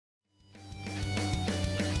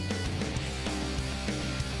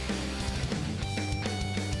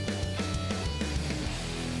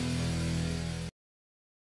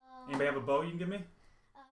have a bow you can give me?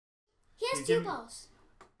 He has two bows.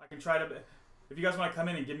 I can try to... If you guys want to come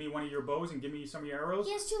in and give me one of your bows and give me some of your arrows.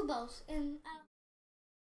 He has two bows. And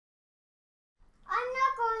I'm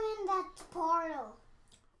not going in that portal.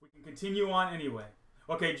 We can continue on anyway.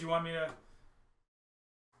 Okay, do you want me to...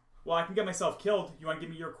 Well, I can get myself killed. You want to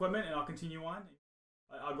give me your equipment and I'll continue on?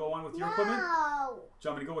 I'll go on with your equipment? No. Do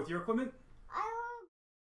you want me to go with your equipment? I want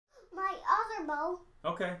my other bow.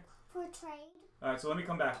 Okay. For trade. Alright, so let me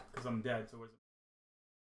come back because I'm dead. So where's it?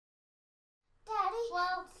 Daddy.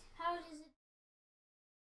 well, how does it?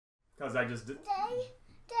 Because I just did. Daddy,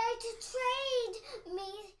 to trade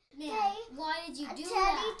me. Yeah. Why did you do Daddy,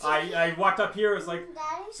 that? I walked up here. It was like,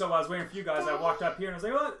 Daddy. so I was waiting for you guys. I walked up here and I was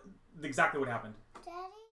like, well, exactly what happened.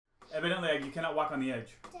 Daddy. Evidently, you cannot walk on the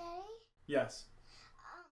edge. Daddy. Yes.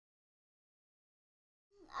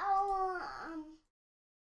 I'm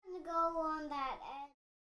gonna go on that edge.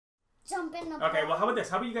 Jump in the Okay, pool. well, how about this?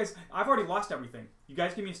 How about you guys... I've already lost everything. You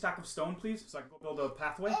guys give me a stack of stone, please, so I can go build a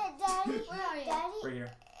pathway. Daddy, Where are you? Daddy, Right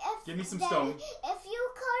here. Give me some Daddy, stone. If you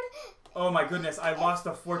could... Oh my goodness, I lost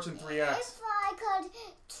a Fortune 3X. If I could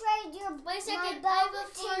trade your Wait a second. my I have bow a to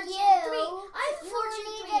Fortune you, 3. I have a Fortune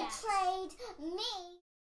you 3X. need to trade me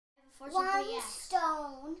Fortune one 3X.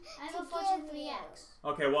 stone I have to a Fortune give you. 3X.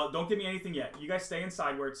 Okay, well, don't give me anything yet. You guys stay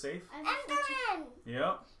inside where it's safe. I have a Fortune. Enderman!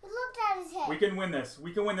 Yep. He looked at his head. We can win this.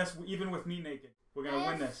 We can win this even with me naked. We're gonna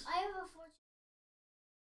win this. I have a Fortune.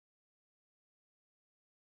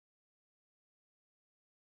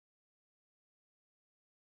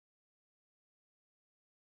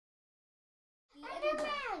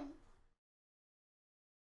 Enderman!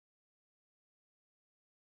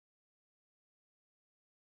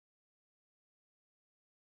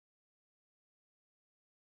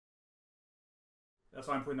 That's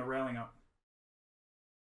why I'm putting the railing up.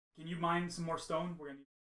 Can you mine some more stone? We're gonna need...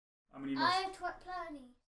 I'm gonna need more... I have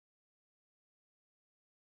plenty.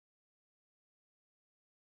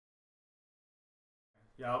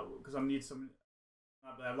 Yeah, because I'm gonna need some...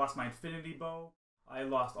 I lost my infinity bow. I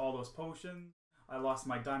lost all those potions. I lost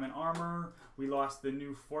my diamond armor. We lost the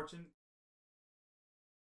new fortune.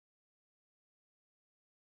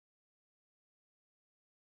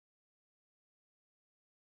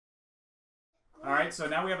 Alright, so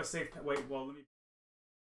now we have a safe... Wait, well, let me...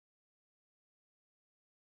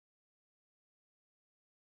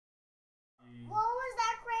 What was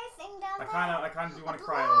that gray thing down there? I kind of do want to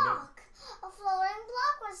cry a little bit. A floating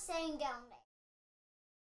block was saying down there.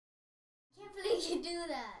 I can't believe you do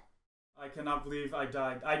that. I cannot believe I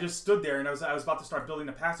died. I just stood there and I was about to start building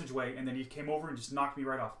the passageway and then he came over and just knocked me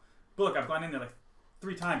right off. But look, I've gone in there like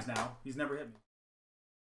 3 times now. He's never hit me.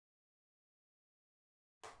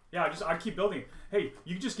 Yeah, I'd keep building. Hey,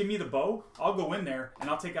 you just give me the bow. I'll go in there and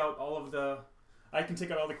I'll take out all of the... I can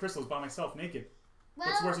take out all the crystals by myself naked. Well,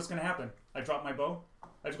 What's the worst that's going to happen? I drop my bow.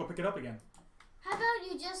 I just go pick it up again. how about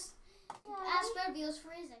you just ask Red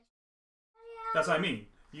for his extra? That's what I mean.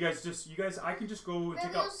 You guys, I can just go and Red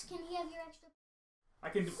take out... can he have your extra? I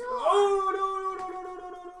can do... Oh, no.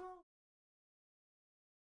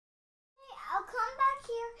 Hey, I'll come back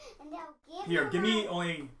here and I'll give Here, you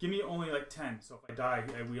give me only like 10. So if I die,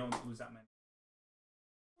 we don't lose that many.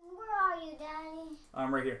 Where are you, Daddy?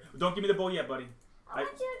 I'm right here. Don't give me the bow yet, buddy. I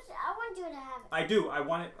want you to have it. I do. I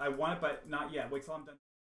want it, but not yet. Wait till I'm done.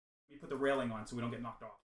 Let me put the railing on so we don't get knocked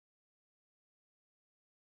off.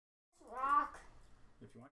 Rock.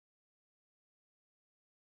 If you want.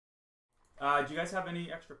 Do you guys have any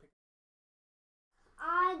extra picks?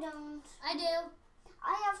 I don't. I do.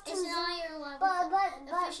 I have to. It's an iron one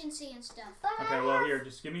but efficiency and stuff. But Okay, well here,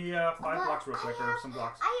 just give me 5 blocks real quick, or some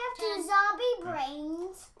blocks. I have 2 zombie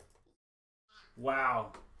brains.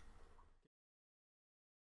 Wow.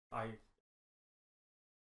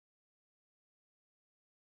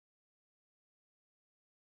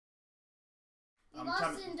 You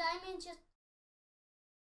lost in diamond just...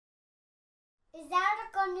 Is that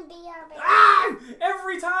going to be our base? Ah!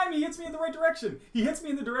 Every time he hits me in the right direction. He hits me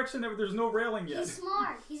in the direction that there's no railing yet. He's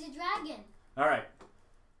smart. He's a dragon. All right.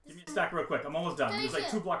 Give me a stack real quick. I'm almost done. There's like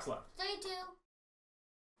 2 blocks left. 32.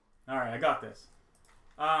 All right, I got this.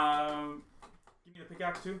 Give me the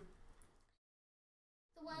pickaxe too.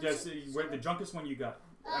 The one Just the drunkest one you got.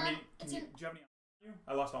 I mean, do you have any iron?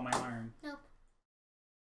 I lost all my iron. Nope.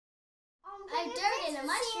 I have dirt in a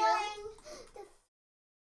mushroom.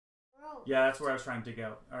 Yeah, that's where I was trying to dig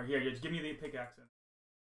out. All right, here, just give me the pickaxe.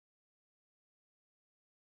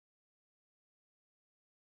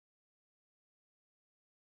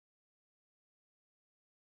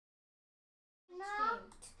 No.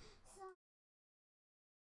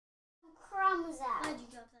 Some crumbs out. Why'd you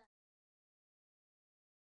drop that?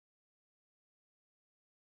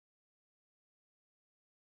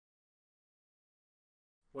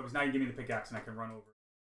 Well, because now you give me the pickaxe and I can run over.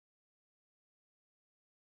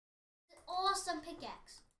 Awesome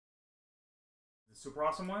pickaxe. The super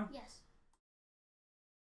awesome one? Yes.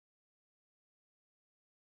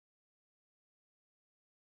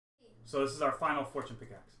 So this is our final fortune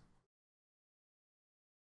pickaxe.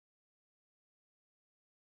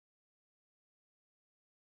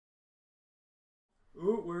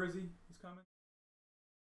 Ooh, where is he? He's coming.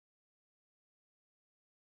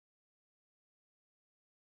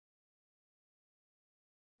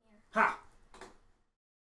 Ha!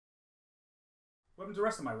 What happened to the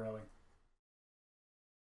rest of my railing?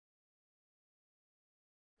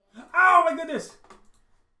 Oh my goodness!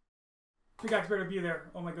 Pickaxe better be there.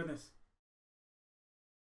 Oh my goodness.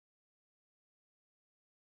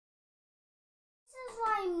 This is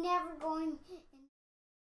why I'm never going.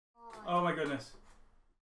 Oh my goodness.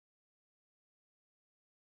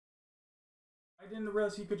 I didn't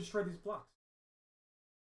realize you could destroy these blocks.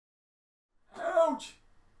 Ouch!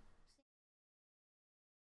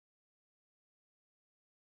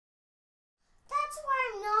 That's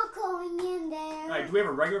why I'm not going in there. Alright, do we have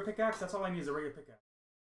a regular pickaxe? That's all I need is a regular pickaxe.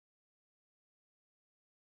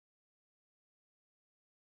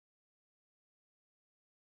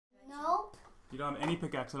 Nope. You don't have any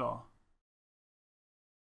pickaxe at all.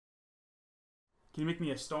 Can you make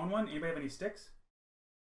me a stone one? Anybody have any sticks?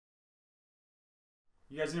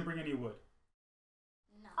 You guys didn't bring any wood.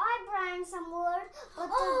 No. I brought some wood, but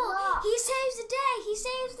Oh, he saves the day. He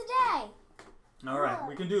saves the day. Alright,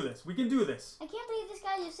 we can do this. We can do this. I can't believe this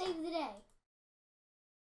guy just saved the day.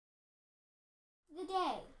 The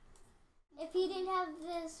day. If he didn't have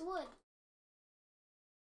this wood.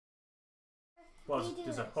 Well, We do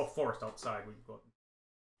there's a this. whole forest outside. We can go.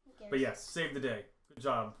 Who cares? But yes, save the day. Good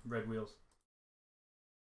job, Red Wheels.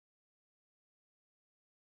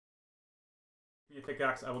 Give me a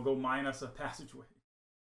pickaxe. I will go mine us a passageway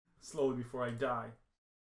slowly before I die.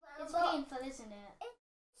 It's painful, isn't it?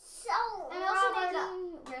 so. I'm also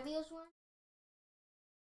making Revio's one.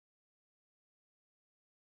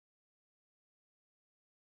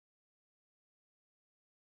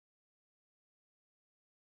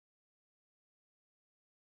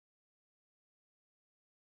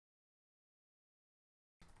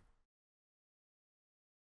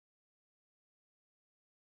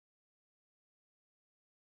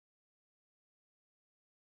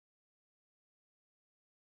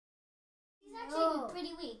 He's actually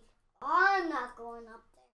pretty weak. I'm not going up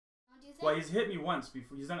there. Don't you think? Well, he's hit me once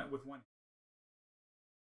before. He's done it with one.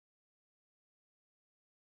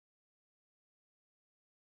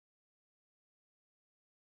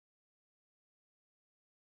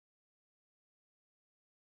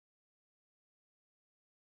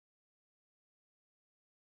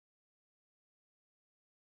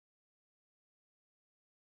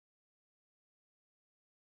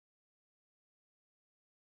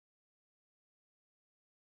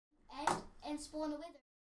 And spawn a wither.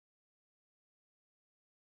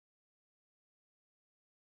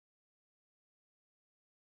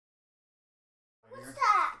 What's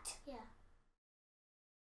that? Yeah.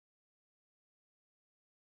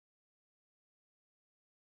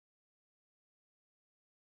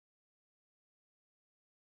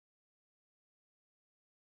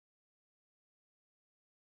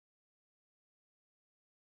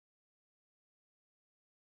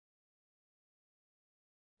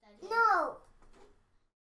 No.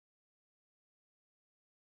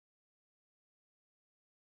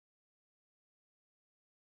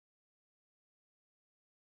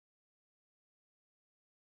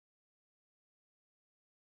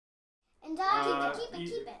 And keep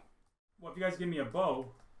it. Well, if you guys give me a bow.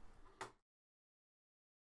 Do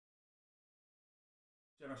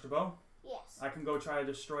you have an extra bow? Yes. I can go try to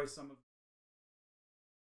destroy some of.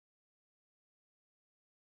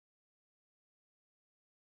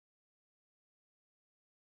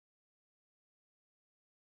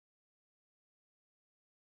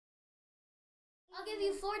 I'll give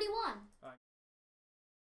you 41.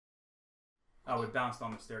 Oh, it bounced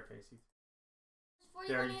on the staircase. 41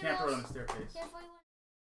 There, you can't throw it on arrows. the staircase. Here, 41.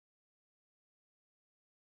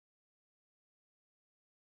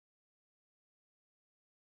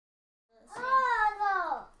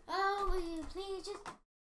 Oh Oh, will you please just...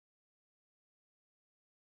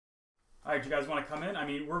 Alright, do you guys want to come in? I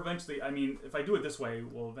mean, we're eventually. I mean, if I do it this way,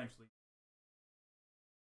 we'll eventually.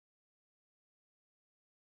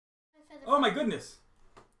 Oh my goodness!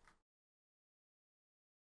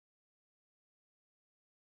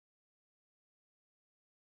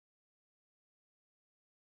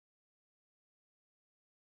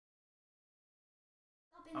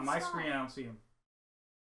 Up in On the my sky. screen, I don't see him.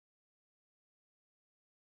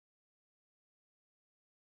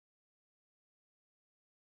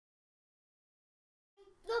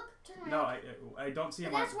 Turn around. No, I don't see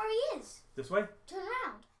him. That's where he is. This way? Turn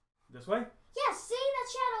around. This way? Yes, see that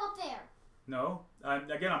shadow up there? No.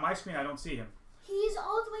 Again, on my screen, I don't see him. He's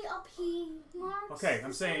all the way up. He marks. Okay,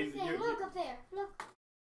 I'm saying. Look up there. Look.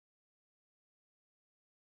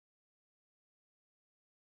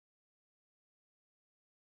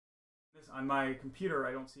 On my computer,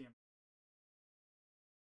 I don't see him.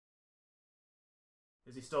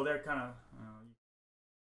 Is he still there? Kind of.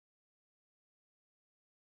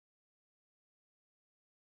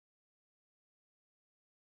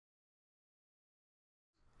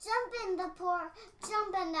 Jump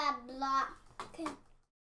in that block. Okay.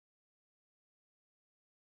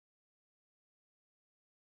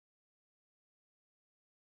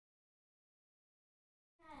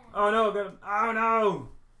 Oh no! Oh no!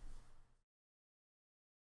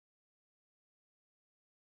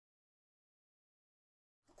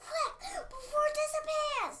 Quick, before it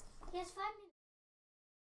disappears. He has 5 minutes.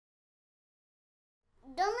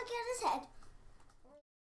 Don't look at his head.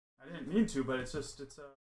 I didn't mean to, but it's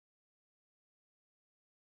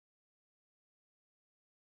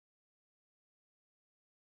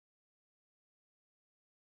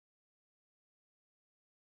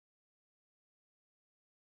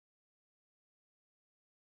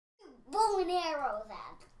Bow and arrow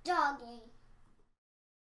that doggy.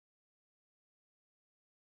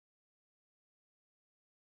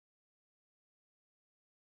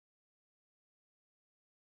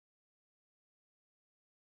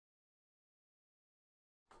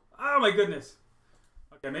 Oh my goodness!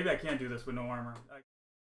 Okay, maybe I can do this with no armor.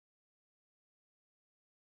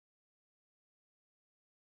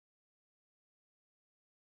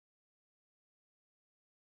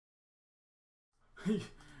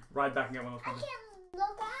 Ride back and get one of those. I can't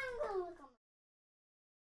look. I'm gonna look.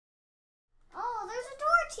 Oh, there's a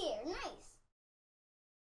torch here. Nice.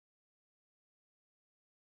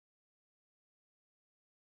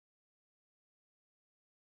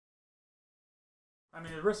 I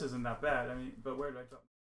mean, the wrist isn't that bad. I mean, but where did I jump?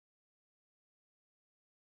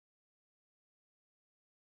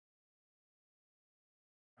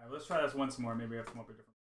 Alright, let's try this once more. Maybe I have to come up with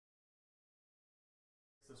different.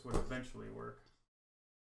 This would eventually work.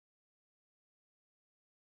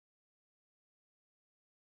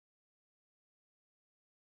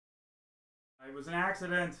 It was an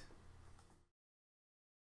accident.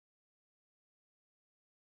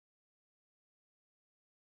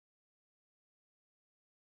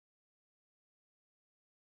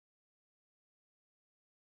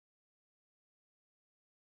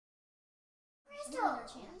 Another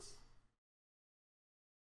chance.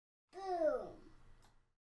 Boom.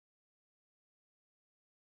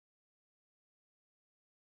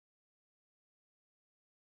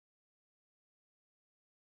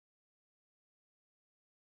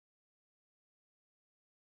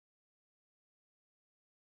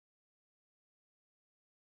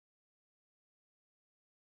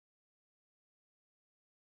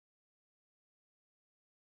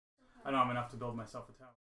 I don't have enough to build myself a tower.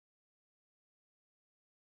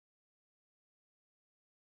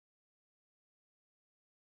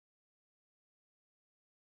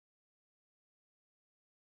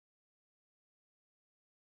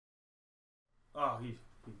 Oh, he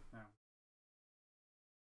no.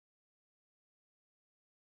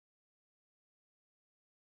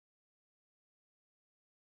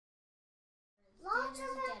 Lots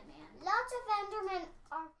of Endermen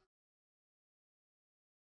are.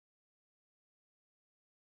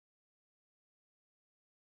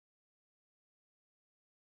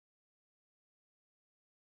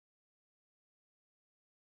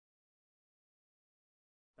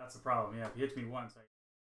 That's the problem. Yeah, if he hits me once,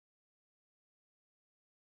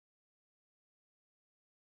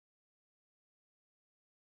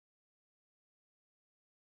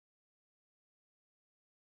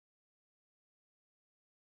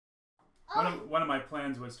 one of my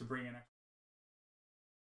plans was to bring in. Look,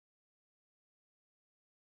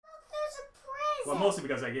 there's a prison. Well, mostly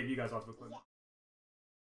because I gave you guys lots of equipment.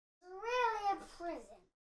 Yeah. It's really a prison.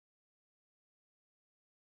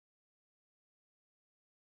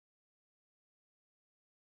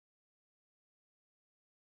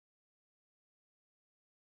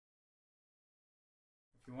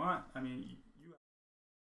 If you want, I mean, you.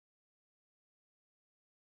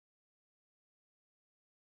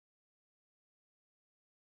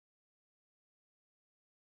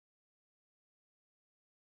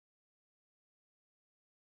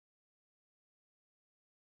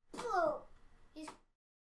 Boom.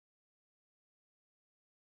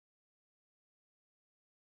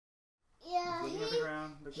 Yeah, Looking at the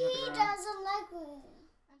ground. Looking he at the ground. doesn't like me.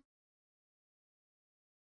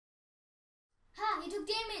 Ha! he took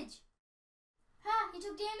damage. Ha, he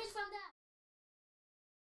took damage from that.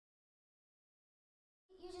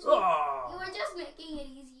 You were just making it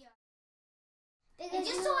easier. I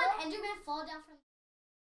just saw an Enderman fall down from.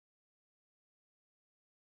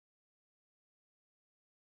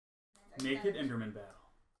 Naked Enderman battle.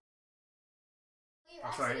 You're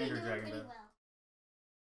Oh, sorry, actually Ender doing Dragon pretty battle.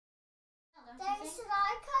 well. Then should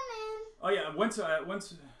I come in? Oh yeah, once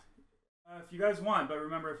if you guys want, but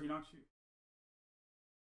remember if you don't shoot.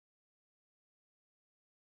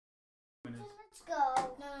 Let's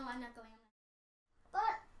go. No, I'm not going. But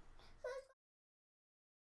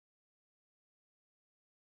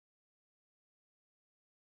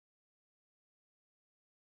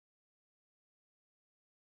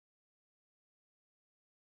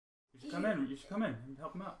You should come in. You should come in and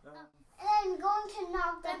help him out. I'm going to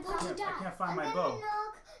knock the I'm going to pumpkin. die. I can't find I'm my gonna bow.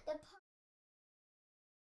 knock the pumpkin.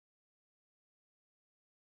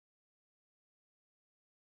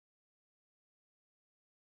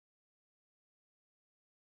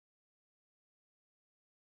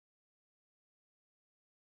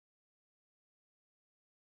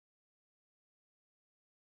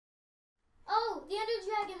 Oh, the Ender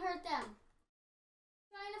Dragon hurt them.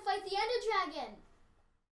 Trying to fight the Ender Dragon.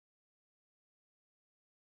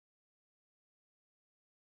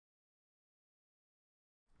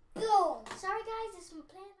 Boom. Sorry guys, this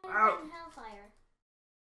plan might Ow. have been hellfire.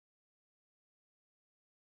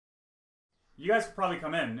 You guys could probably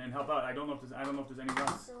come in and help out. I don't know if there's any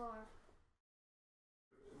else. Sure.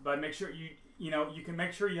 But make sure you can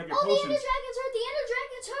make sure you have your Oh, the Ender potions. Dragon's hurt. The Ender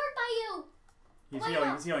Dragon's hurt by you. He's Wait, healing.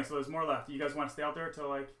 no. He's healing. So there's more left. You guys want to stay out there till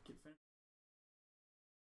like get finished?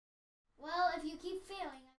 Well, if you keep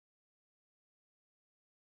failing.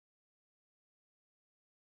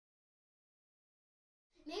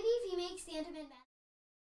 Maybe if he makes the Enderman mad.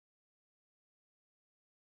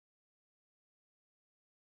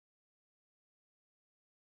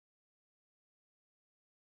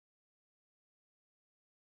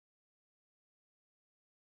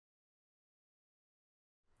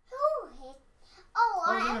 Who hit? Oh,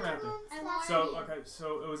 Oh, I no, no, no. I So okay,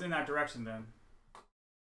 so it was in that direction then.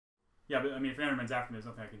 Yeah, but I mean, if Enderman's after me, there's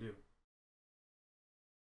nothing I can do.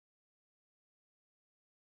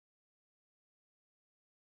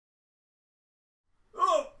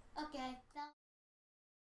 Oh! Okay, that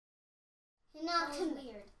You're not was gonna.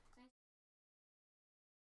 weird.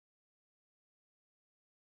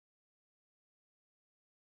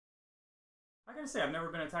 I gotta say, I've never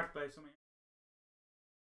been attacked by so many.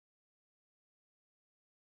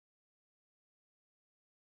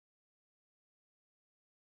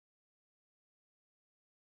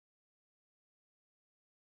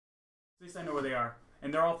 At least I know where they are,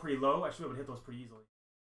 and they're all pretty low. I should be able to hit those pretty easily.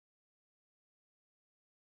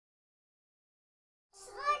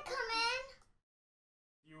 Should I come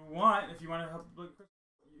If you want to help,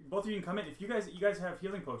 both of you can come in. If you guys have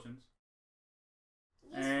healing potions,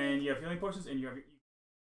 in? and you have healing potions, and you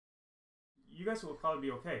guys will probably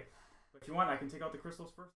be okay. But if you want, I can take out the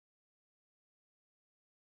crystals first.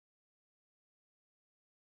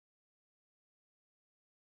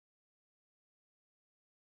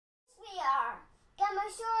 We are. Got my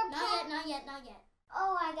sword packed. Not yet.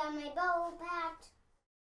 Oh, I got my bow packed.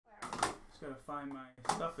 Just gotta find my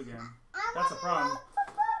stuff again. I That's a wanna problem. look for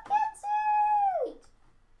pumpkin seeds.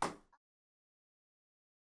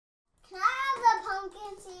 Can I have the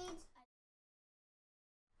pumpkin seeds?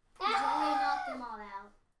 He's already knocked them all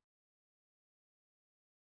out.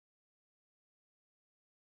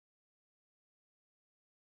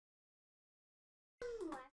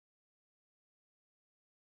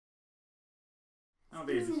 I don't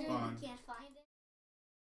think it's Considering fun. you can't find it.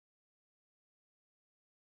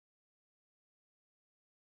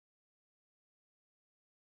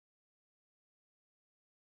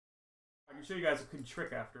 I can show you guys a good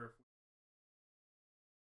trick after.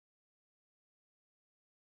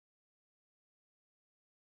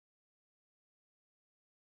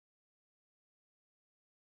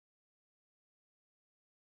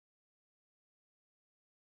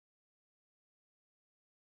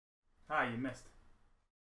 Ah, you missed.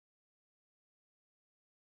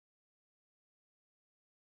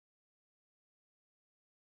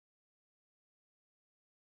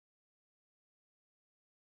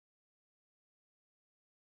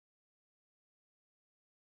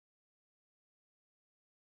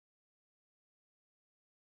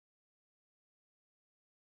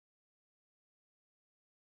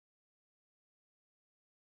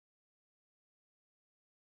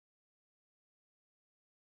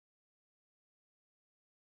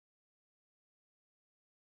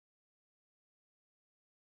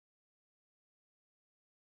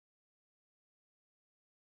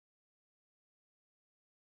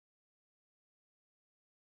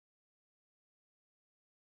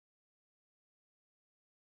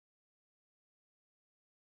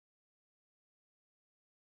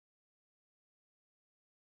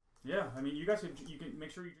 Yeah, I mean, you guys you can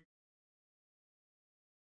make sure you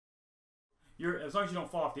drink. As long as you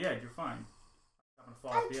don't fall off the edge, you're fine. I'm not gonna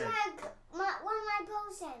fall I off the edge. drank one of my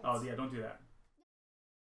potions. Oh yeah, don't do that.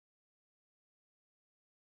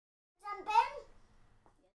 Something?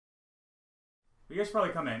 You guys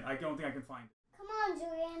probably come in. I don't think I can find it. Come on,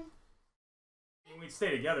 Julian. I mean, we'd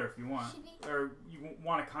stay together if you want, Should we- or you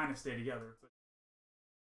want to kind of stay together. But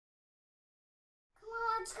Come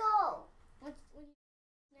on, let's go.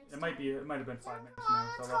 it might have been 5 minutes Come on,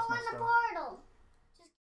 now. let's So I go lost my in the stuff. portal.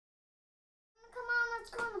 Come on, let's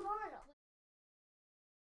go in the portal.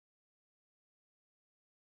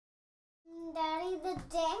 Daddy, the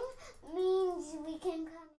ding means we can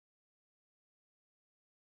come.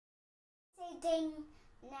 Say ding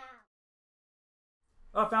now.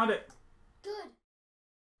 Oh, found it. Good.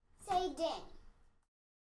 Say ding.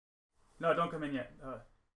 No, don't come in yet.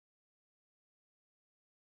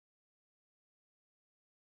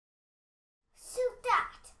 Shoot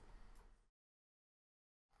that.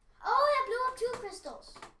 Oh, that blew up 2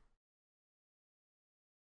 crystals.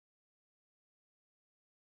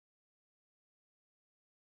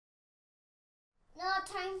 No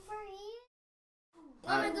time for you. Oh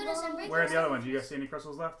my goodness, I'm breaking. Where are the other ones? Do you guys see any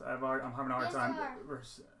crystals left? I'm having a hard Yes, time. there are.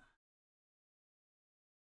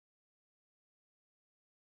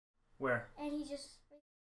 Where? And he just.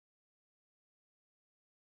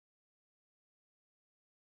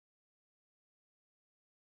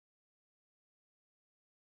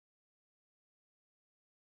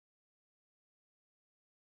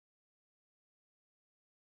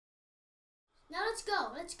 Now let's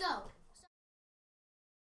go. Let's go.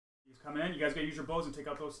 He's coming in. You guys gotta use your bows and take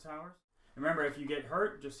out those towers. And remember, if you get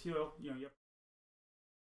hurt, just heal.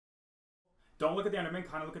 Don't look at the Enderman.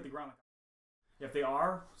 Kind of look at the ground. If they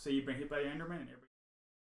are, say you've been hit by the Enderman, and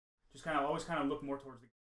just always look more towards the.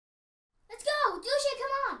 Let's go, Lucia.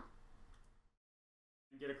 Come on.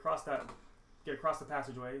 And get across the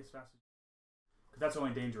passageway as fast as. Because that's the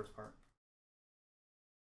only dangerous part.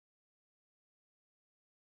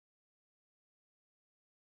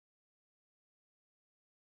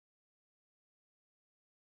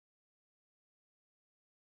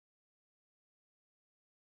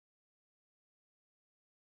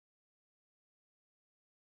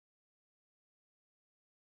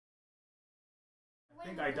 I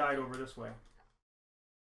think I died over this way.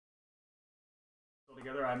 Still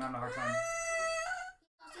together? I'm having a hard time.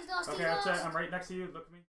 He's lost. Okay, that's it. I'm right next to you. Look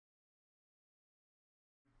at me.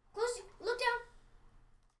 Close. Look down.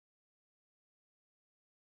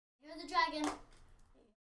 You're the dragon.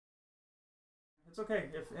 It's okay.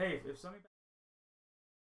 If something.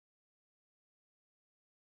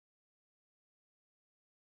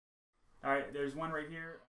 All right, there's one right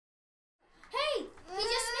here. Hey, he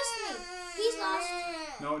just missed me. He's lost.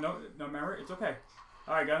 No. Remember, it's okay.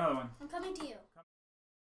 All right, got another one. I'm coming to you.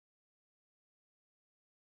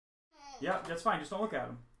 Yeah, that's fine. Just don't look at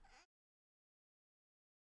him.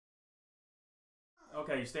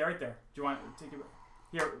 Okay, you stay right there. Do you want to take it?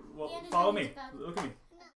 Here, well, follow me. Look at me.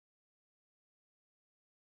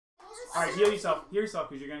 All right, heal yourself. Heal yourself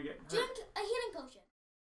because you're gonna get hurt. Drink a healing potion.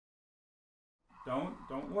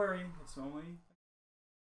 Don't worry. It's only.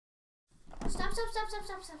 Stop.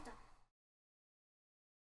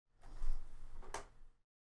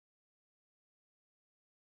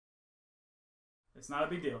 It's not a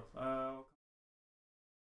big deal. I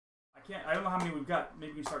don't know how many we've got.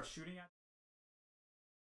 Maybe we can start shooting at.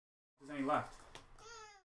 If there's any left.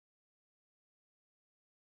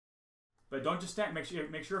 But don't just stand. Make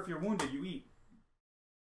sure if you're wounded, you eat.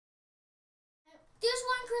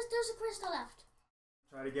 There's a crystal left.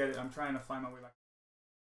 Try to get it. I'm trying to find my way back.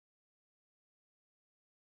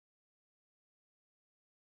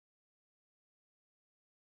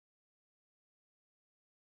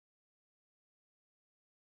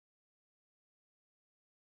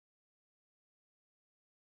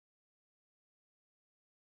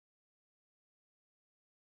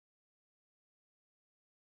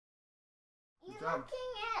 You're job.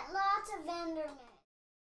 looking at lots of Endermen.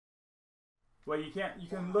 Well, you can't. You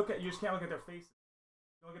can look at. You just can't look at their faces.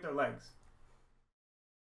 You look at their legs.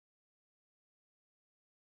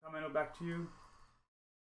 Coming back to you.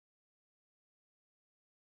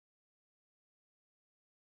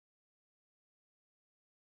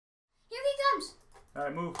 Here he comes. All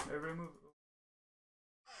right, move. Everybody move.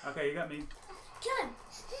 Okay, you got me. Kill him.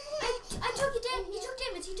 I took it down. He took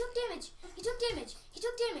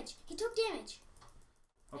damage.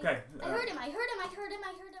 Okay. I heard him. All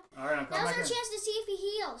right, I'm coming Now's back our in. chance to see if he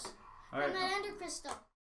heals All right. from that ender crystal.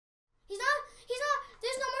 He's not.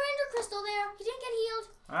 There's no more ender crystal there. He didn't get healed.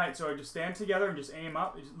 All right, so just stand together and just aim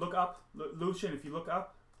up. Just look up. Lucian, if you look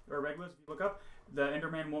up, or regulars, if you look up, the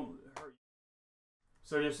Enderman won't hurt you.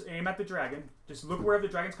 So just aim at the dragon. Just look wherever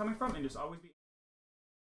the dragon's coming from, and just always be.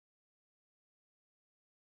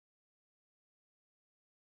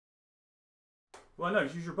 Well, no,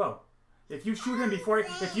 just use your bow. If you shoot him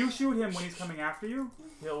when he's coming after you,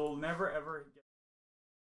 he'll never ever get.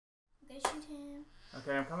 Okay, shoot him.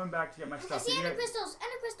 Okay, I'm coming back to get my stuff. I see ender crystals.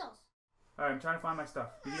 Ender crystals. All right, I'm trying to find my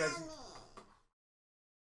stuff. Did you guys?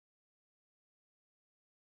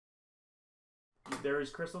 There is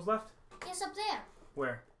crystals left? Yes, up there.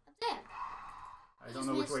 Where? Up there. I don't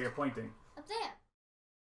know which way you're pointing. Up there.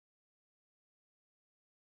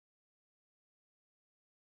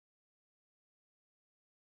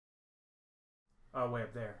 Oh, way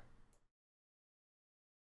up there.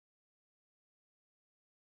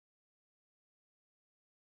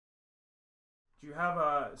 Do you have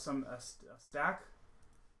a stack?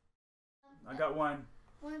 I got one.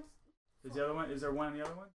 Is the other one? Is there one in the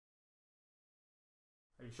other one?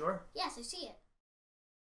 Are you sure? Yes, I see it.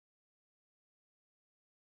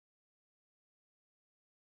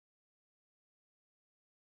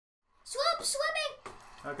 Swimming!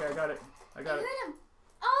 Okay, I got it. I got it. Heard him.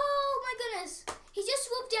 Oh my goodness! He just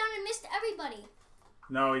swooped down and missed everybody.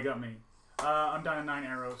 No, he got me. I'm down to 9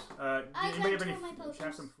 arrows. Anybody have any? my potions.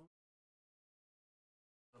 Have some food?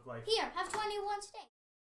 Of life. Here, have 21 steak.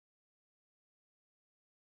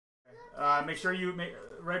 Make sure you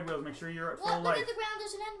red wheels. Make sure you're at full Look life. at the ground.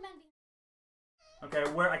 There's an enderman.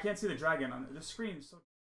 Okay, where I can't see the dragon on the screen. So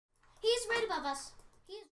He's right above us.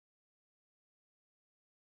 He's.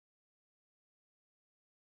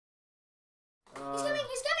 He's coming!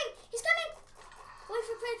 He's coming! He's coming! Wait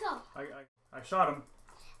for critical. I shot him.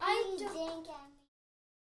 I didn't don't. get me.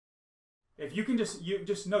 If you can just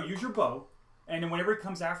use your bow, and then whenever he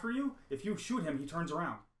comes after you, if you shoot him, he turns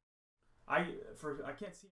around. I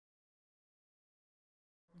can't see.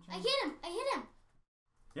 I hit him! I hit him!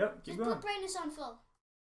 Yep, keep Just going. put brightness on full.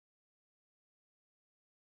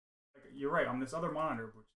 You're right, on this other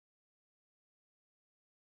monitor.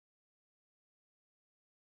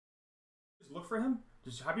 Just look for him,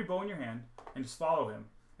 just have your bow in your hand, and just follow him.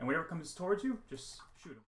 And whenever comes towards you, just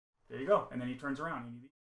shoot him. There you go. And then he turns around. And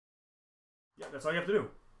yeah, that's all you have to do.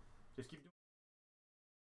 Just keep doing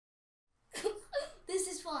it. This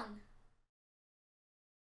is fun.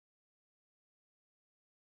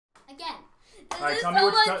 Again. Alright, tell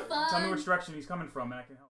me which direction he's coming from, and I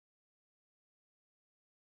can help.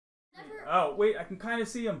 Oh, wait, I can kind of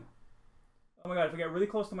see him. Oh my god, if I get really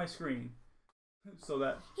close to my screen. So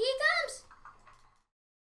that... Here he comes!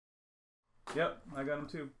 Yep, I got him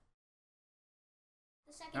too.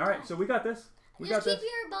 The second Alright, time. so we got this. We got Just this. keep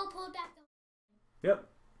your bow pulled back though. Yep.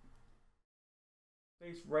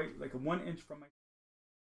 Face right, like 1 inch from my...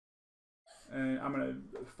 And I'm gonna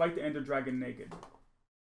fight the Ender Dragon naked.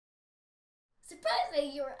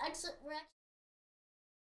 Surprisingly, you were excellent.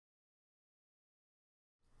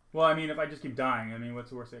 Well, I mean, if I just keep dying, I mean, what's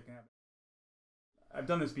the worst that can happen? I've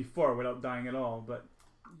done this before without dying at all, but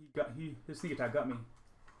his sneak attack got me.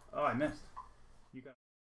 Oh, I missed. You got.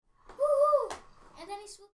 Woohoo! And then he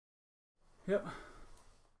swooped. Yep.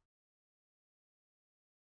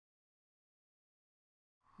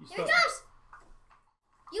 Here he comes!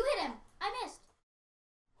 You hit him. I missed.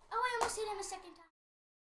 Oh, I almost hit him a second time.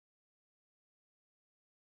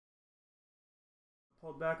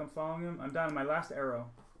 Pulled back. I'm following him. I'm down to my last arrow.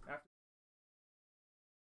 After.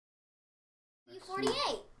 U48.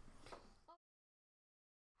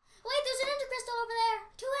 Wait, there's an ender crystal over there.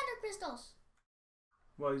 2 ender crystals.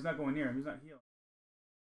 Well, he's not going near him. He's not healing.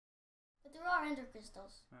 But there are ender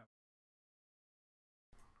crystals. Oh.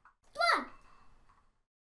 Come on!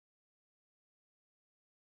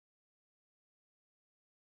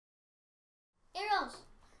 Arrows.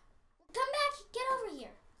 Come back. Get over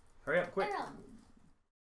here. Hurry up, quick. Arrow.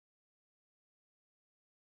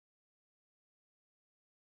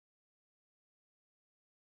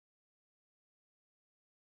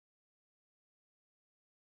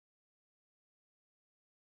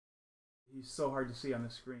 He's so hard to see on the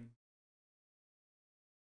screen.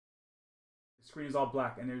 The screen is all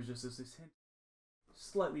black, and there's just this hint,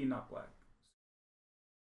 slightly not black.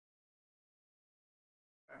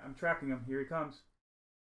 I'm tracking him. Here he comes.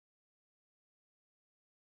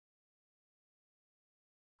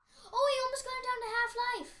 Oh, he almost got down to half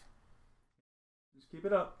life. Just keep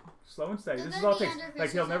it up, slow and steady. There's This is all it gonna takes. be ender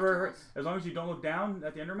Like he'll crystals never hurt. afterwards. As long as you don't look down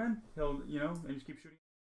at the Enderman, he'll and just keep shooting.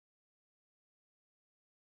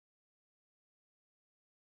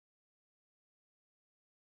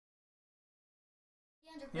 The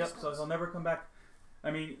ender Yep. crystals. So he'll never come back.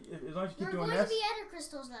 I mean, as long as you keep There are doing going this, to be ender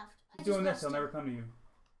crystals left. keep doing this, he'll never come to you.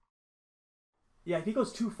 Yeah, if he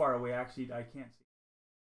goes too far away, actually, I can't see.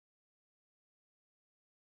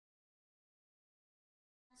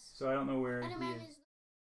 So I don't know where he Enderman is.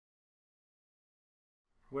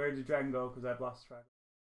 Where did the dragon go? Because I've lost track.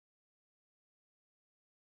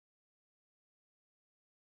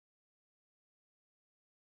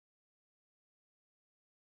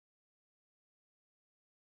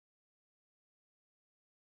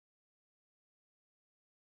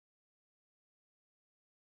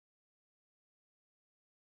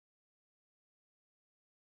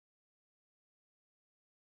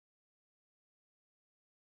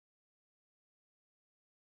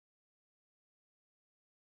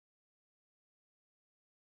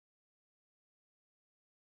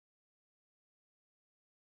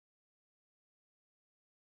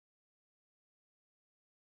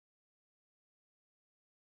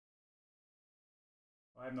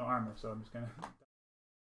 I have no armor, so I'm just gonna.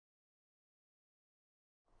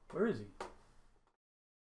 Where is he?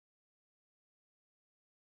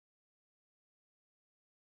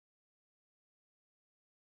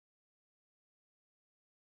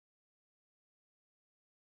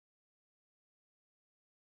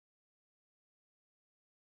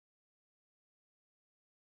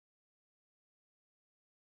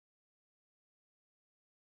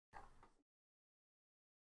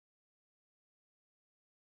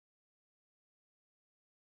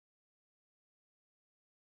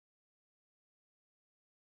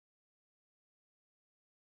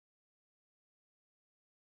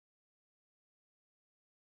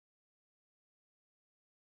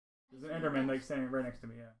 There's an Enderman like standing right next to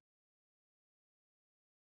me. Yeah.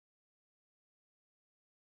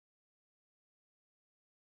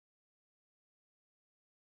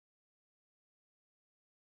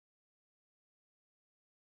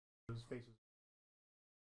 His face was.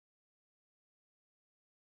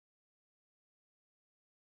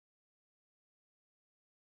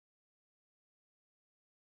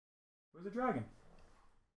 Where's the dragon?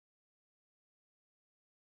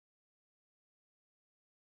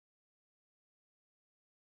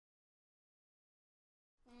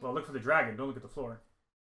 Well, look for the dragon. Don't look at the floor.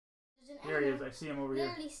 Here he is. I see him over here.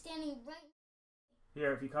 Literally standing right.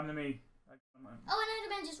 Here, if you come to me. Oh,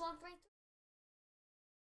 an Enderman just walked right through.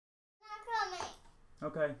 Not coming.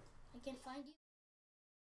 Okay. I can't find you.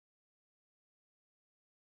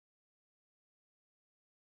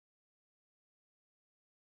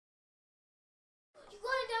 You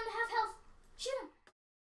got it down to half health. Shoot him.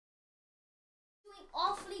 Doing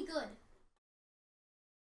awfully good.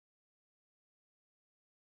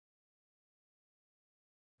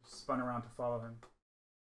 Spun around to follow him.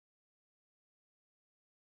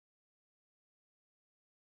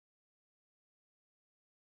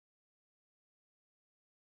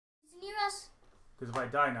 He's near us. Because if I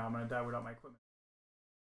die now, I'm gonna die without my equipment.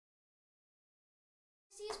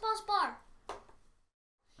 I see his boss bar.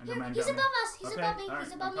 Here, Enderman he's got above me. us. He's Okay, above me. all right,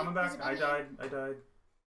 He's above I'm me. coming back. He's above I me. died. I died.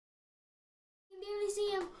 You can barely see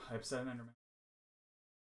him. I upset an Enderman.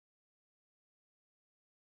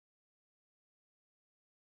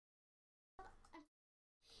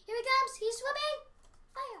 Here he comes. He's swimming.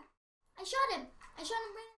 Fire. I shot him. I shot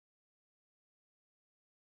him right.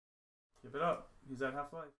 Give it up. He's at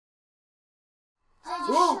half life. I just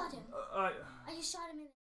Whoa! shot him. I just shot him in.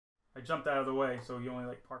 I jumped out of the way, so he only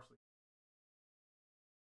like partially.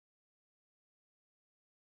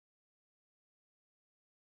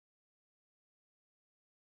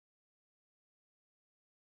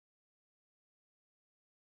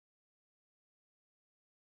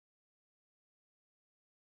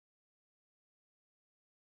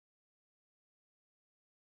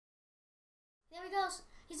 There he goes.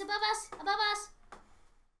 He's above us. Above us.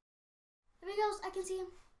 There he goes. I can see him.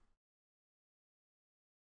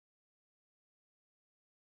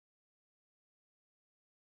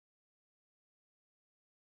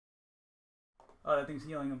 Oh, that thing's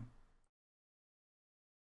healing him.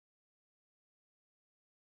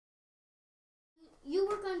 You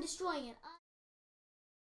work on destroying it.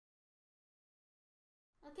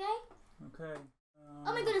 Okay? Okay.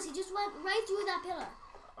 Oh my goodness, he just went right through that pillar.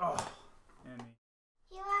 Oh, and me.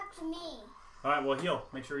 He likes me. All right, well, heal.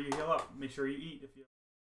 Make sure you heal up. Make sure you eat if you.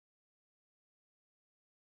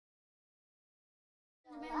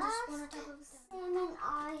 The man just spawned on top of us. Salmon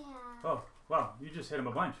I have. Oh, wow! You just hit him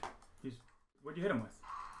a bunch. What'd you hit him with?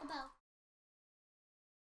 About.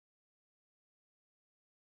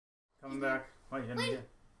 Coming back. Oh, you hit him Wait. again.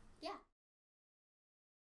 Yeah.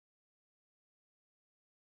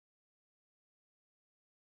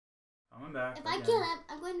 Coming back. If I again. kill him,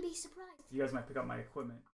 I'm going to be surprised. You guys might pick up my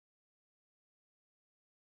equipment.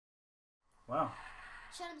 Wow.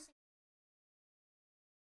 Shot him a second.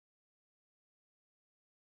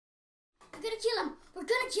 We're gonna kill him. We're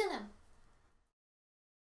gonna kill him.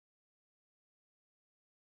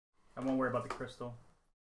 I won't worry about the crystal.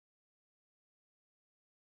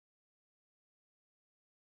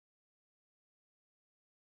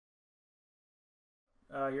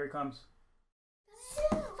 Here he comes.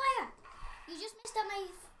 Fire! You just messed up my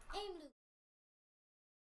aim loop.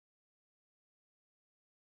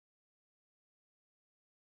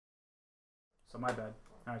 So my bad.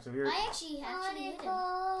 Alright, so here... I actually hit him.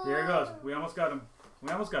 Here he goes. We almost got him. We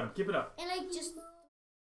almost got him. Keep it up. And I just...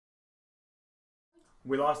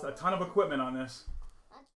 We lost a ton of equipment on this.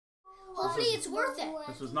 Hopefully it's worth it.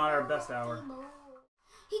 This was not our best hour.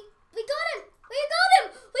 We got him! We got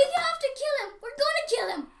him! We have to kill him! We're gonna kill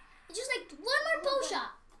him! It's just like one more bow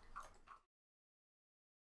shot.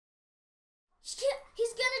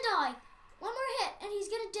 He's gonna die. One more hit and he's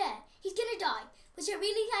gonna dead. He's gonna die. Which I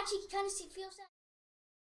really actually kind of feel sad.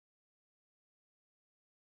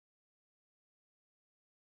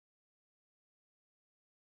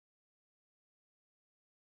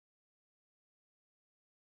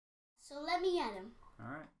 So let me at him.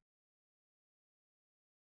 Alright.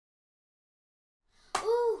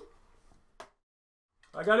 Ooh.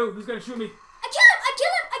 I got him. Who's gonna shoot me? I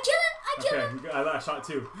kill him! Okay, I shot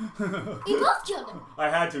two. We both killed him. I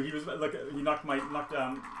had to. He was like he knocked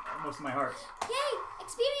most of my hearts. Yay!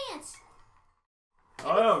 Experience.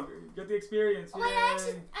 Oh no! Get the experience. Oh wait,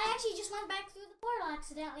 I actually just went back through the portal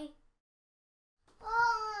accidentally.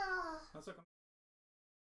 Oh. That's okay.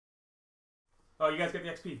 Oh, you guys get the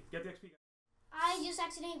XP. Get the XP. I just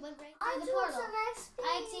accidentally went right through the portal.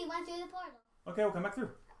 I actually went through the portal. Okay, we'll come back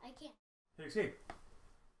through. I can't. Hit escape.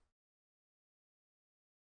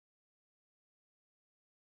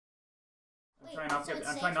 I'm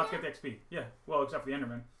trying not to get the XP. Yeah, well, except for the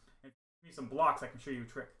Enderman. If you need some blocks, I can show you a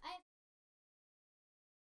trick.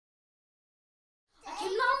 I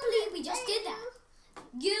cannot believe we just did that.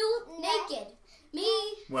 You naked, me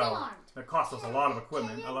full armed. That cost us a lot of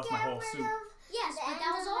equipment. I lost my whole suit. Yes, but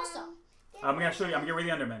that was awesome. I'm gonna show you. I'm gonna get rid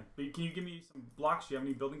of the Enderman. But can you give me some blocks? Do you have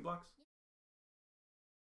any building blocks?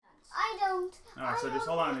 I don't. Alright, so just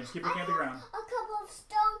hold on. Just keep looking at the ground. A couple of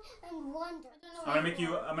stone and wonder. I'm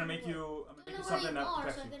gonna make you something that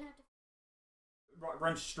protects you.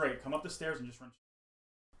 Run straight. Come up the stairs and just run.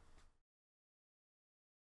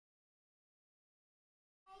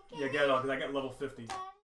 Yeah, get it all because I got level 50.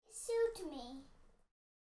 Suit me.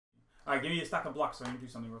 Alright, give me a stack of blocks so I can do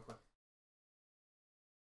something real quick.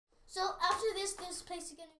 So after this place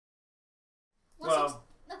is gonna.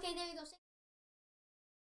 Okay, there you go. So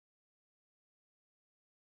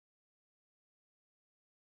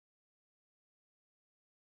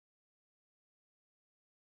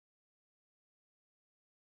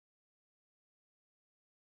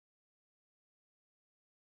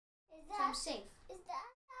I'm safe. Is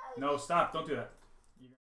that how No, stop. Don't do that.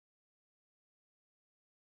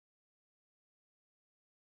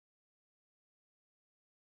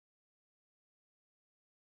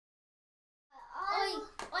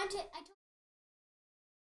 I took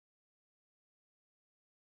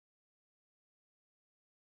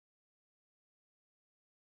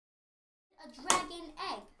a dragon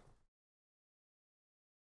egg.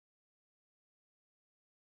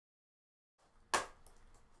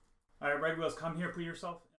 Alright, Red Wheels, come here, put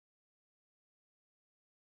yourself.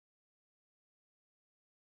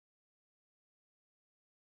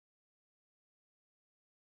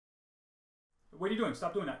 What are you doing?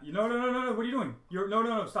 Stop doing that. No. What are you doing?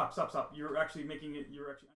 No. Stop. You're actually making it.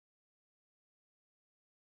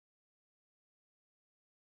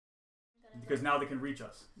 Because now they can reach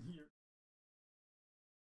us.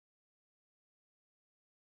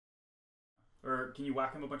 Or can you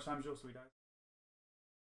whack him a bunch of times, Joe, so he dies?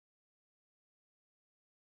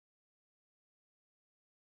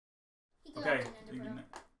 Okay. Alright,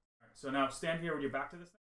 so now stand here with your back to this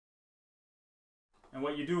thing. And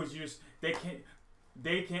what you do is they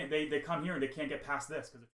come here and they can't get past this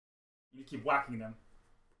because you keep whacking them.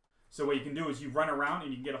 So what you can do is you run around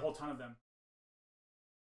and you can get a whole ton of them.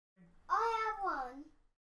 I have one.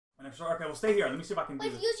 And I'm sure. Okay, well stay here. Let me see if I can do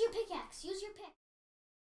this. Use your pickaxe. Use your pick.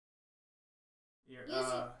 Here,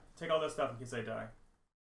 take all this stuff in case I die.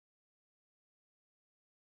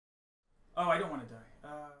 Oh, I don't want to die.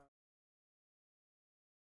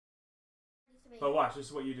 But watch, this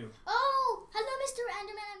is what you do. Oh, hello, Mr.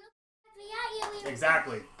 Enderman. I'm looking at you.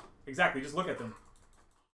 Exactly. Just look at them.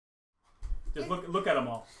 Just look at them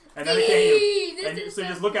all, and then they can't. And so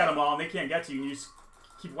just look at them all, and they can't get to you, and you just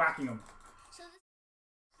keep whacking them.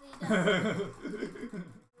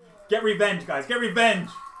 Get revenge, guys. Get revenge.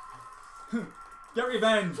 Get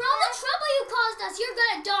revenge. For all the trouble you caused us, you're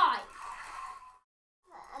gonna die.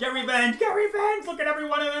 Get revenge! Get revenge! Look at every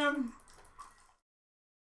one of them!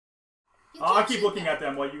 I'll keep looking at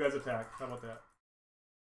them while you guys attack. How about that?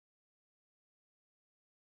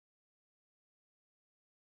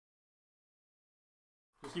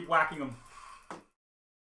 Just keep whacking them.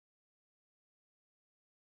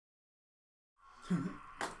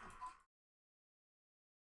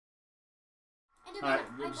 Alright,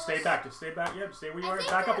 just stay back. Just stay back. Yeah, just stay where you are.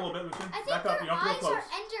 Back up a little bit, Lucian. Back up. You don't have to go close. Eyes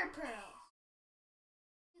are ender pearls.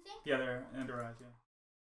 You think? Yeah, they're ender eyes, yeah.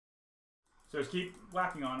 So just keep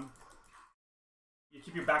whacking on them. You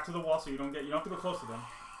keep your back to the wall so you don't have to go close to them.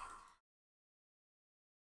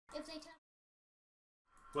 If they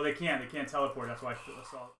well, they can't teleport. That's why I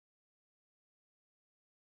saw it.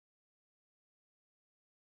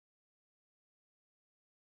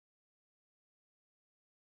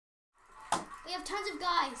 We have tons of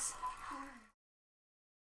guys.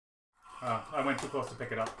 Oh, I went too close to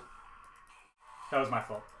pick it up. That was my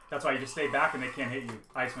fault. That's why you just stay back and they can't hit you.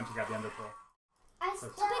 I just went to grab the ender pearl. We'll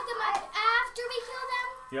pick them up after we kill them?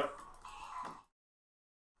 Yep.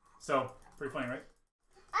 So, pretty funny, right?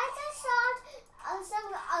 I just saw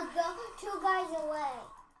two guys away.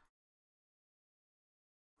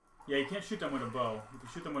 Yeah, you can't shoot them with a bow. If you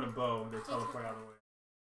shoot them with a bow, they teleport out of the way.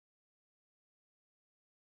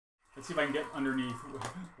 Let's see if I can get underneath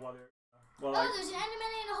while they're... Well, there's an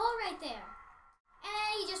enderman in a hole right there.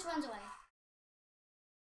 And he just runs away.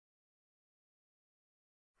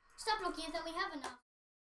 Stop looking at them, we have enough.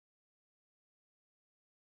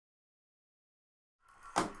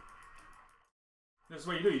 This is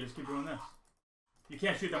what you do, you just keep doing this. You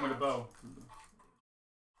can't shoot them with a bow.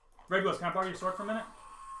 Red Ghost, can I borrow your sword for a minute?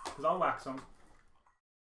 Because I'll whack some.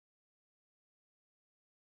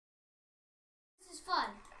 This is fun.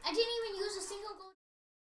 I didn't even use a single gold.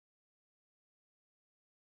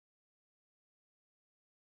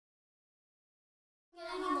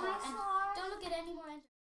 Don't look at any more.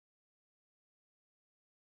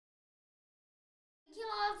 Kill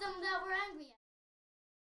all of them that were angry at.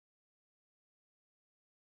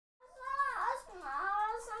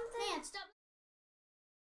 Man, stop.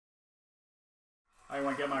 I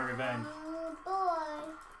want to get my revenge. Oh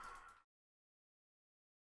boy.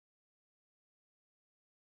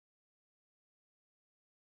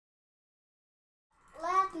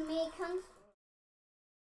 Let me come.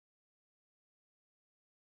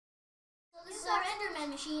 So this is our Enderman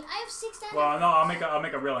machine. I have 6 Enderman. Well, no, I'll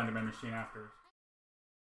make a real Enderman machine after.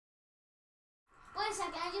 Wait a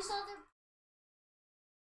second, I just saw the.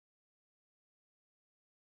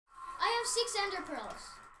 I have 6 ender pearls.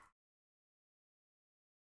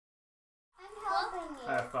 I'm helping you. I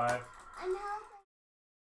have 5. I'm helping.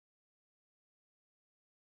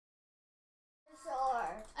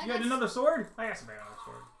 Sword. You got another sword? I got another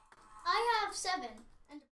sword. I have 7.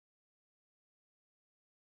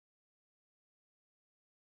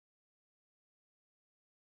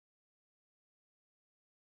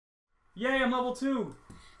 Yay, I'm level 2.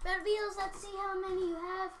 Red Beetles, let's see how many you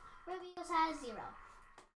have. Red Beetles has 0.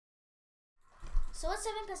 So what's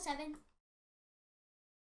 7 plus 7? We've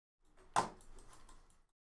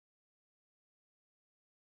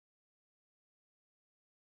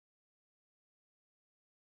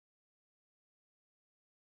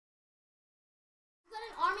got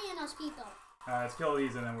an army in us, people. Let's kill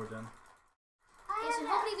these and then we're done. Yes, and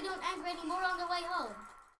hopefully we don't anger any more on the way home.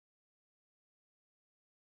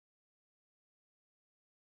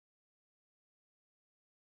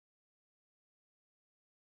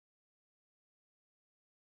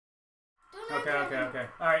 Okay.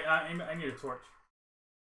 Alright, I need a torch.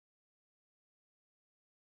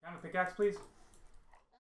 Can I have a pickaxe, please?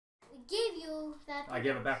 We gave you that. I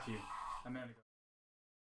gave it back to you a minute ago.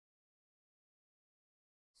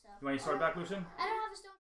 So. You want your sword back, Lucian? I don't have a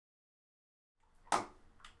stone.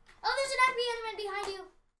 Oh, there's an angry enderman behind you.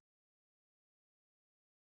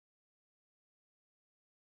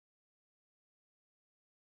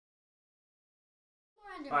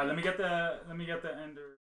 More enderman. Alright, let me get the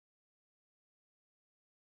ender.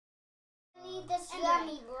 I need this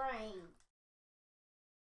yummy brain.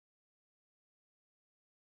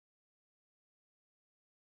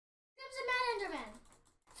 Grabs a mad enderman.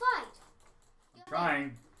 Fight. I'm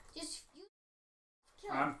trying. Just you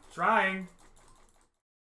kill him. I'm trying.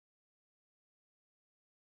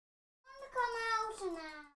 I want to come out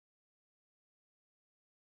now.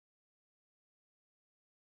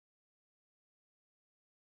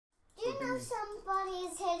 Do you know somebody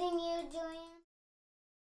is hitting you, Julian?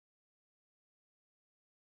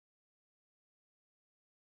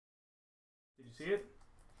 Did you see it?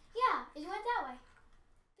 Yeah, it went that way.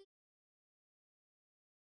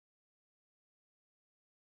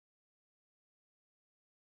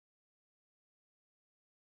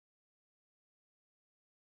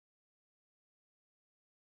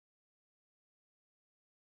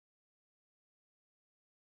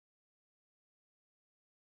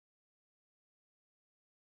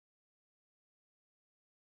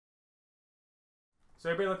 So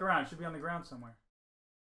everybody look around. It should be on the ground somewhere.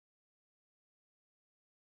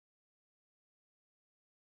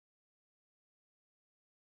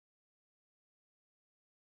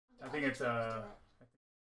 I think it's a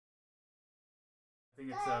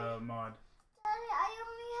mod. Daddy, I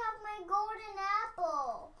only have my golden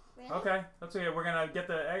apple. Really? Okay, that's okay. We're gonna get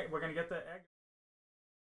the egg. We're gonna get the egg.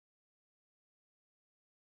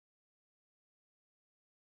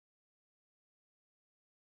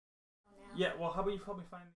 Yeah. Well, how about you help me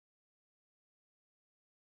find?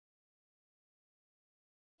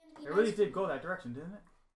 It really did go that direction, didn't it?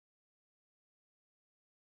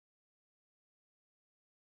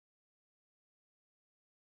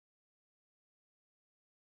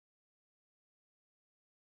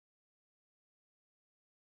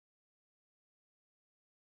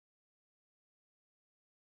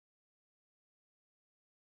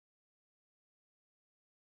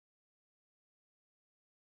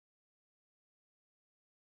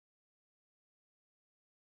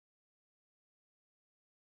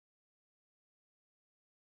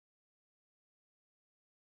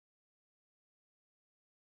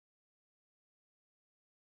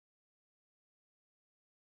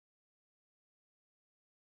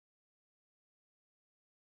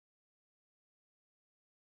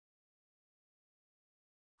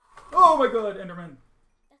 Oh my God, Enderman!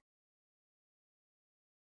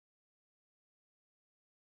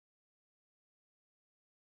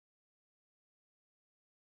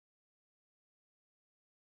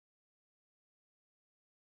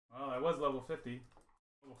 Well, I was level 50.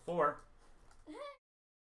 Level 4. And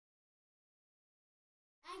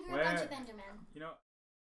you're a bunch of Endermen. You know...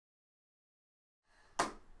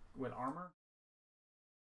 With armor?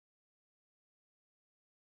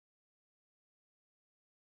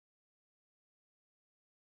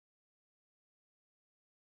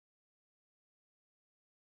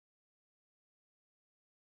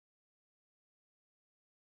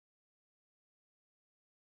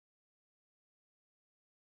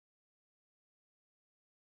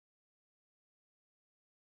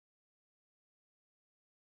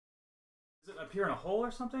 Does it appear in a hole or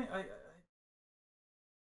something? I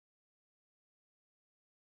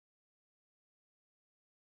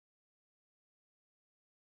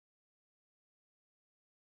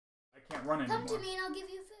can't run anymore. Come to me and I'll give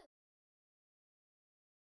you food.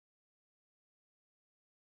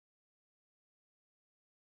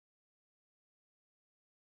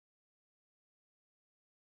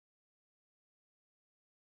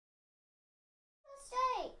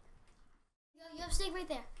 Steak. You have steak right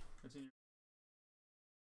there. It's in your...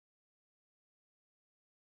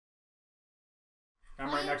 I'm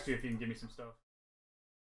right next to you if you can give me some stuff.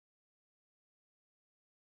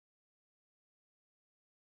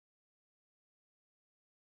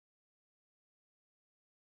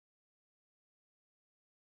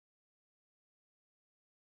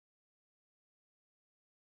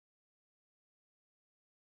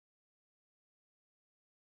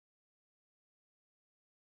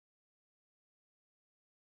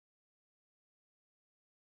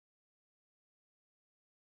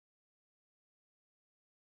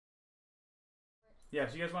 Yeah,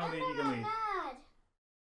 so you guys want to leave, you can leave. Mad.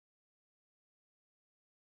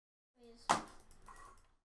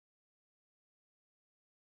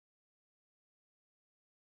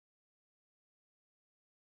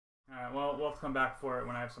 Alright, well, we'll have to come back for it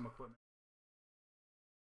when I have some equipment.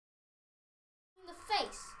 In the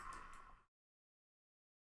face.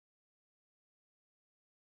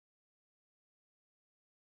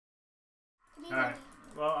 Alright,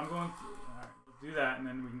 well, I'm going to... Alright, we'll do that and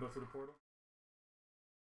then we can go through the portal.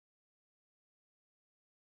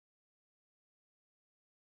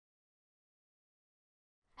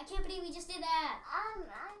 I can't believe we just did that. I'm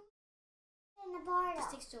in the portal. This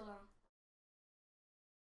takes too long.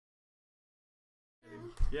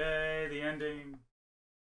 Yay, the ending.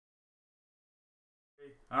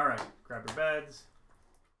 Alright, grab your beds.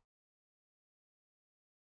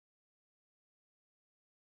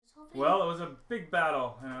 Well, it was a big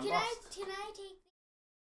battle and I lost. Can I take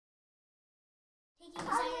these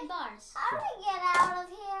iron bars? How do we get out of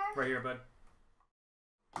here? Right here, bud.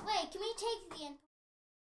 Wait, can we take the end?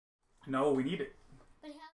 No, we need it.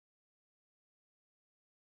 But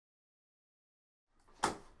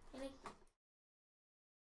how? Really?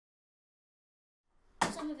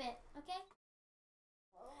 Some of it, okay?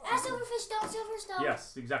 Silverfish stone, silver stone.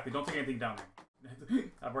 Yes, exactly. Don't take anything down there.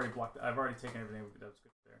 I've already blocked it. I've already taken everything that was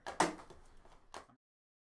good there.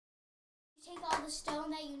 You take all the stone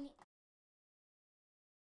that you need.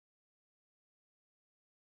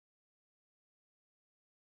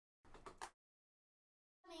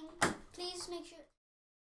 Please make sure.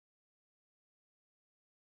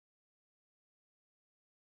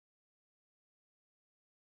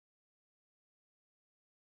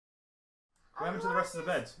 What happened to the rest of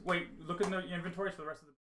the beds? Wait, look in the inventories for the rest of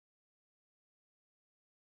the beds.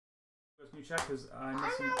 Can you check? Because I'm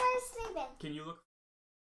missing. I'm already sleeping. Can you look?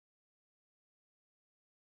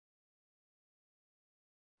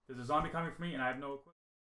 There's a zombie coming for me, and I have no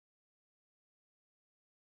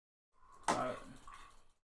equipment.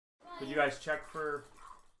 Did you guys check for?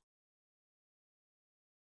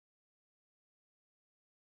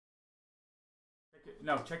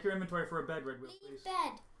 No, check your inventory for a bed, Red Wheel, please.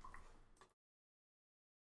 Bed.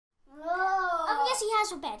 No. Oh, yes, he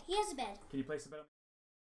has a bed. He has a bed. Can you place the bed?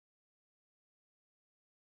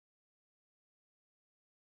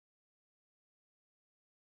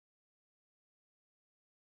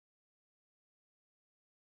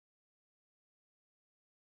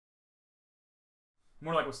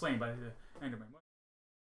 Mordelack was slain by the Enderman.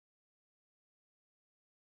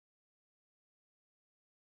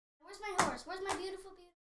 Where's my horse? Where's my beautiful,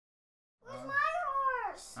 beautiful? Where's my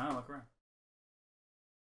horse? I don't know, look around.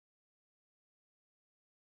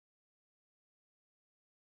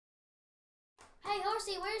 Hey,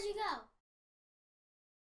 horsey, where did you go?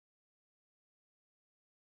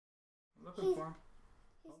 Looking for him.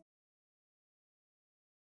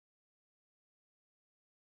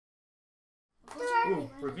 Ooh,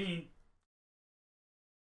 ravine.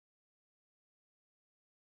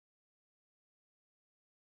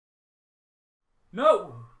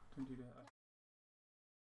 No! Don't do that.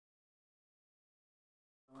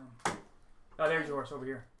 Oh, there's your horse over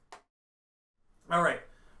here. Alright,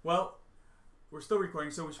 well, we're still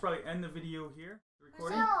recording, so we should probably end the video here. The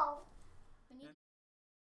recording. No.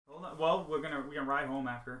 Hold on. Well, we're gonna ride home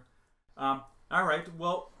after. Alright,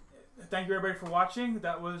 well, thank you everybody for watching.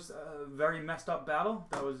 That was a very messed up battle.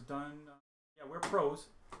 That was done. Yeah, we're pros,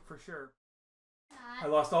 for sure. I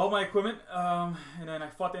lost all my equipment, and then I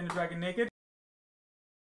fought the Ender Dragon naked.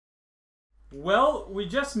 Well, we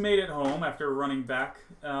just made it home after running back,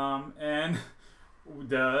 and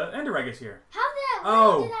the Ender Egg is here. How did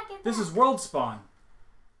Oh, did that get this back? is World Spawn.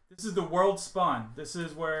 This is the World Spawn. This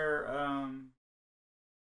is where,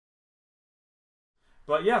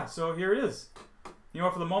 but yeah, so here it is. You know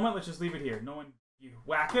what, for the moment, let's just leave it here. No one, you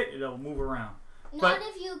whack it, it'll move around. Not But,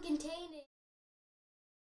 if you contain it.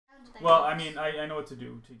 well, I mean, I know what to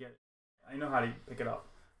do to get it. I know how to pick it up.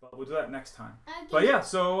 But we'll do that next time. But yeah,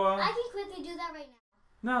 so... I can quickly do that right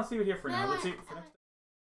now. no, let's leave it here for now. Let's see for next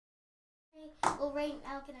time. Well, right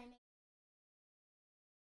now, can I make...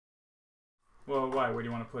 Well, why? Where do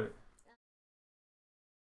you want to put it?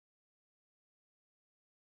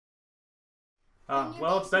 In your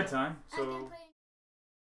well, it's basement. bedtime, I can so... put it...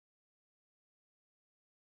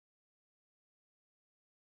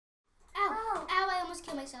 Ow! Ow, I almost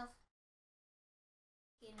killed myself.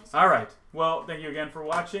 Alright, well, thank you again for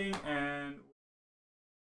watching, and...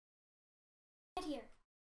 Get here.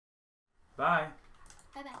 bye.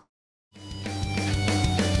 Bye-bye.